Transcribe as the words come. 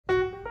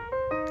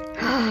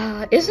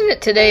Isn't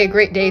it today a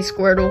great day,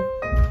 Squirtle?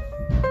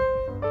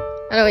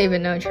 I don't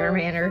even know,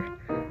 Charmander.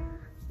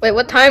 Wait,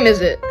 what time is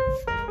it?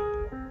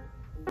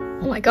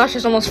 Oh my gosh,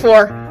 it's almost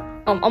 4.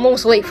 I'm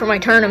almost late for my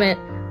tournament.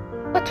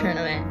 What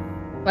tournament?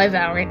 My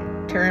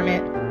Valorant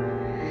tournament.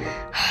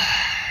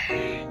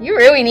 You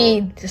really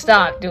need to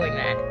stop doing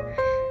that.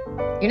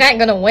 You're not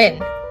gonna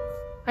win.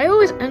 I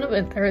always end up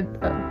in 3rd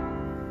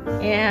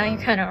though. Yeah,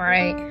 you're kinda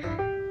right.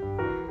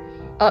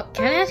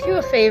 Can I ask you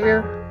a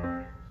favor?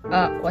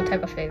 What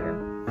type of favor?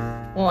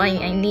 Well,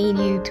 I need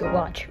you to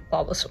watch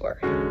Bulbasaur.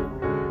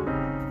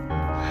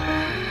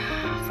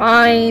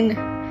 Fine.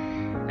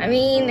 I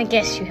mean, I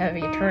guess you have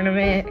your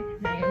tournament.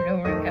 You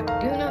don't really have to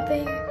do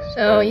nothing.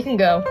 So, you can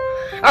go.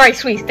 Alright,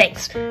 sweet,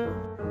 thanks.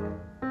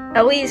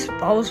 At least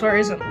Bulbasaur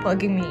isn't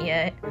bugging me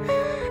yet.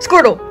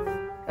 Squirtle!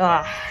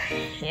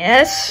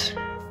 Yes?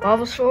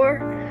 Bulbasaur?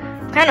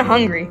 I'm kinda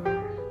hungry.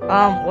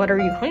 What are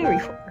you hungry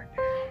for?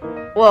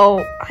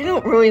 Well, I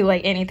don't really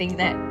like anything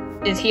that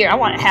is here. I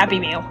want a Happy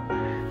Meal.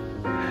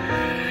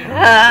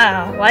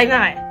 Why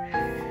not?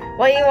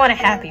 Why do you want a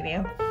Happy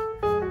Meal?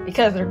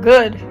 Because they're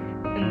good,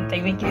 and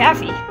they make you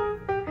happy.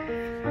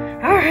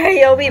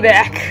 Alright, I'll be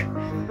back.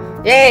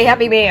 Yay,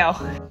 Happy Meal.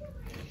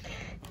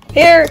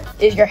 Here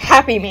is your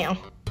Happy Meal.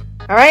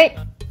 Alright?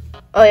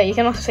 Oh yeah, you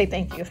can also say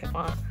thank you if you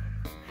want.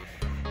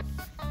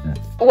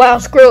 Wow,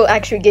 Squirrel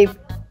actually gave...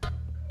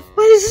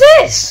 What is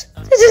this?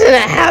 This isn't a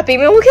Happy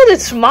Meal. Look at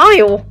its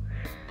smile.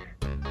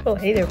 Oh,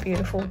 hey there,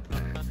 beautiful.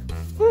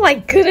 Oh my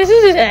goodness,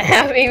 this isn't a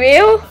Happy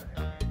Meal.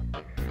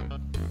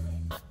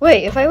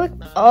 Wait, if I look...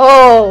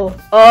 Oh.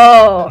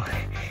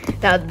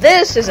 Now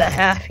this is a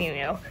Happy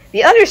Meal.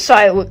 The other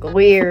side look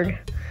weird.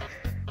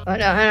 Oh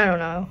no, I don't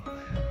know.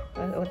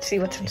 Let's see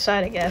what's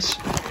inside, I guess.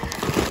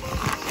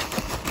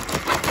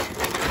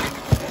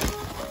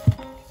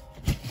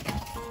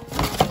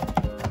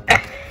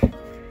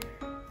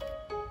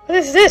 What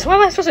is this? What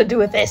am I supposed to do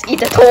with this?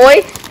 Eat the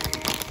toy?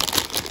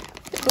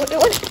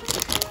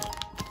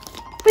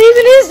 What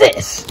even is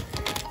this?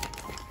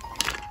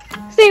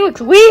 This thing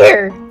looks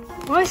weird. I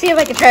want to see if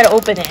I can try to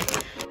open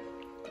it.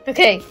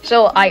 Okay,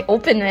 so I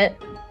open it.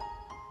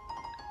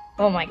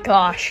 Oh my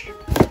gosh.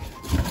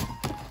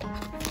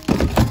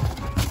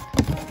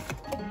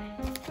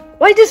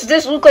 Why does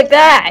this look like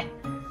that?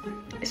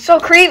 It's so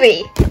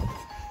creepy.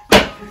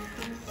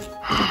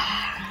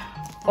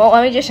 Well,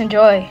 let me just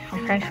enjoy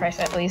my french fries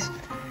at least.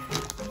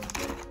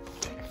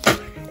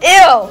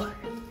 Ew!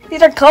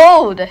 These are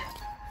cold!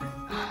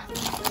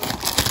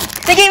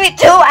 They gave me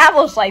 2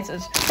 apple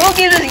slices! Who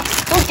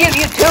gives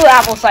you 2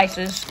 apple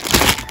slices?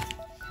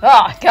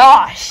 Oh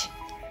gosh!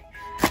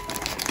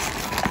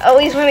 At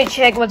least let me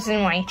check what's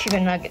in my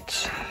chicken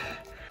nuggets.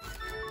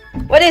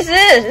 What is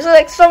this? It's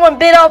like someone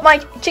bit off my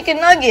chicken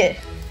nugget!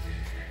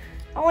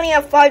 I only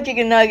have 5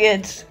 chicken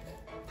nuggets.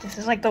 This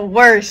is like the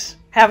worst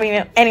having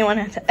anyone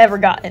has ever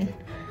gotten.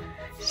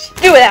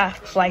 Stupid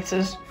apple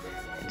slices.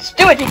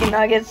 Stupid chicken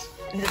nuggets.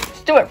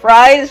 Stupid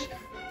fries.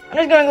 I'm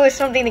just gonna go with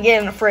something to get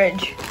in the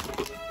fridge.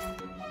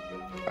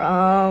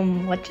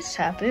 What just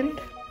happened?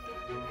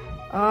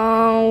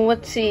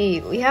 Let's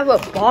see. We have a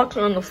box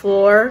on the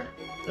floor.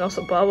 And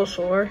also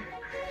Bulbasaur.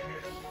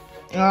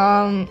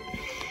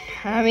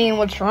 I mean,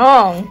 what's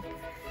wrong?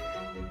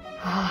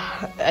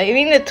 I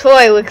mean, the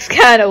toy looks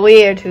kind of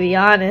weird, to be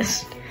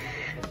honest.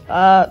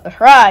 The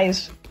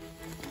fries.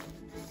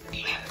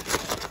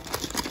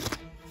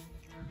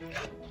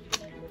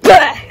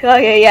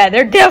 Okay, yeah,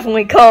 they're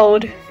definitely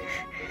cold.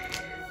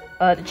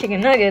 The chicken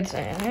nuggets.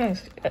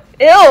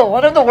 Ew!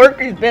 One of the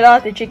workers bit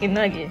off the chicken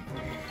nugget.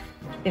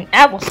 In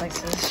apple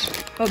slices.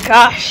 Oh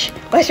gosh.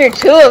 Why is there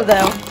 2 of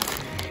them?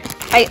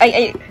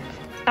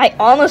 I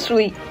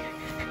honestly...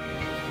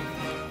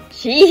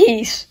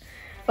 Jeez.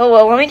 Oh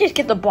well, let me just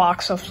get the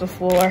box off the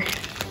floor.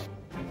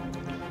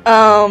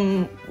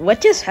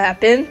 What just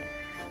happened?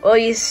 Well,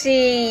 you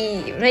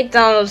see,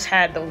 McDonald's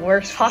had the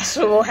worst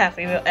possible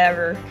Happy Meal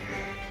ever.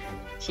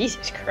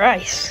 Jesus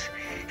Christ.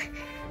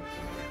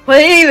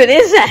 What even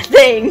is that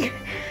thing?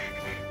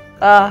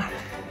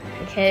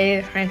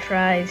 Okay, french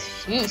fries.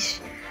 Sheesh.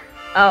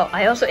 Oh,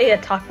 I also ate a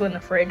taco in the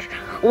fridge.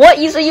 What?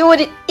 You said you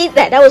wouldn't eat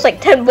that? That was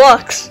like 10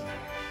 bucks.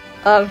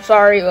 I'm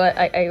sorry, but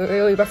I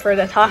really prefer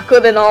the taco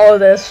than all of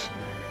this.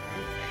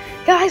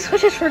 Guys,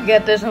 let's just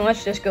forget this and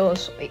let's just go to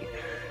sleep.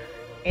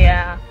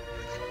 Yeah.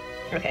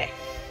 Okay.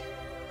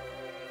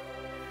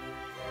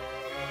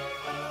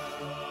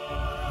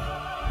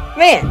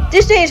 Man,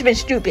 this day has been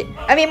stupid.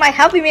 I mean, my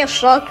Happy Meal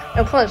sucked,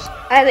 and plus,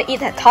 I had to eat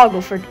that taco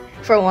for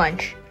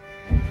lunch.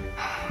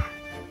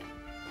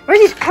 What are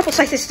these apple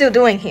slices still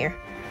doing here?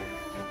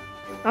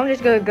 I'm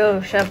just gonna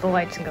go shut off the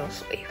lights and go to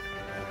sleep.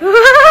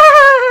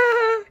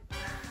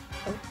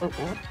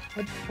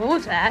 What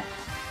was that?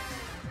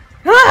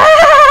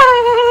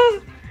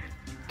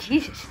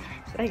 Jesus,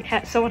 it's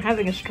like someone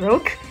having a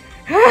stroke?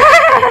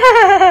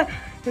 Oh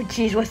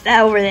jeez, what's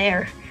that over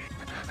there?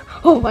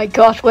 Oh my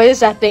gosh, what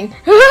is that thing?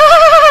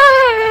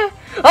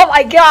 Oh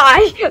my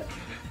gosh!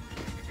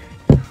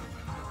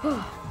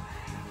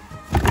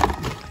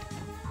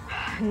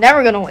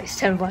 Never gonna waste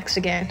 10 bucks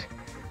again.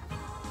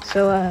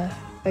 So,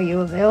 Are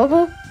you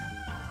available?